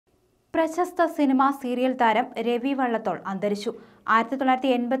പ്രശസ്ത cinema serial താരം രവി വള്ളത്തോൾ അന്തരിച്ചു.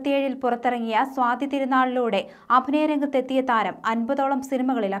 1987 പുറത്തിറങ്ങിയ സ്വാതി തിരുനാളിലൂടെ അഭിനയരംഗത്തെത്തിയ താരം 50ഓളം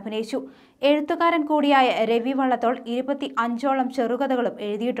സിനിമകളിൽ അഭിനയിച്ചു. എഴുത്തുകാരൻ കൂടിയായ രവി വള്ളത്തോൾ 25ഓളം ചെറുകഥകളും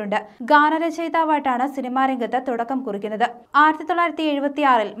എഴുതിയിട്ടുണ്ട്. ഗാനരചയിതാവായിട്ടാണ് സിനിമാരംഗത്ത് തുടക്കം കുറിക്കുന്നത്.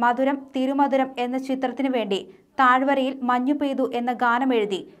 1976 മധുരം തിരുമധുരം എന്ന ചിത്രത്തിനു വേണ്ടി താഴ്വരയിൽ മഞ്ഞു പെയ്തു എന്ന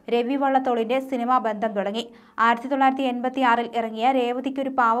ഗാനമെഴുതി രവി വള്ളത്തോളിന്റെ സിനിമാ ബന്ധം തുടങ്ങി. 1986 ഇറങ്ങിയ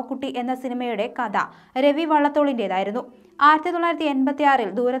രേവതിക്കൊരു പാവക്കുട്ടി എന്ന സിനിമയുടെ കഥ രവി വള്ളത്തോളിന്റേതായിരുന്നു. 1986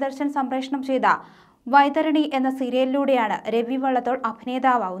 ദൂരദർശൻ സംപ്രേഷണം ചെയ്ത വൈതരണി എന്ന സീരിയലിലൂടെയാണ് രവി വള്ളത്തോൾ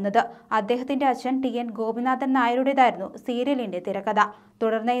അഭിനേതാവാവുന്നത്. അദ്ദേഹത്തിന്റെ അച്ഛൻ TN ഗോപിനാഥൻ നായരുടേതായിരുന്നു സീരിയലിന്റെ തിരക്കഥ.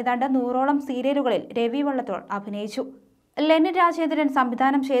 തുടർന്ന് ഏതാണ്ട് 100ഓളം സീരിയലുകളിൽ രവി വള്ളത്തോൾ അഭിനയിച്ചു. ലെനിൻ രാജേന്ദ്രൻ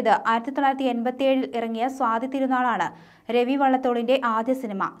സംവിധാനം ചെയ്ത് 1987 ഇറങ്ങിയ സ്വാതി തിരുനാളാണ് രവി വള്ളത്തോളിന്റെ ആദ്യ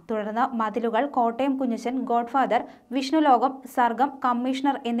സിനിമ. തുടർന്ന് മതിലുകൾ, കോട്ടയം കുഞ്ഞച്ചൻ, ഗോഡ്ഫാദർ, വിഷ്ണുലോകം, സർഗം,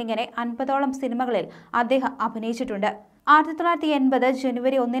 കമ്മീഷണർ എന്നിങ്ങനെ 50ഓളം സിനിമകളിൽ അദ്ദേഹം അഭിനയിച്ചിട്ടുണ്ട്. 1980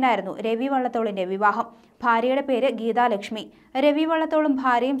 ജനുവരി 1 രവി വള്ളത്തോളിന്റെ വിവാഹം. ഭാര്യയുടെ പേര് ഗീതാലക്ഷ്മി. രവി വള്ളത്തോളും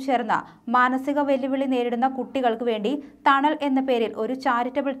ഭാര്യയും ചേർന്ന് മാനസിക വെല്ലുവിളി നേരിടുന്ന കുട്ടികൾക്ക് വേണ്ടി തണൽ എന്ന പേരിൽ ഒരു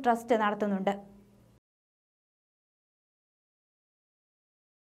ചാരിറ്റബിൾ ട്രസ്റ്റ് നടത്തുന്നുണ്ട്.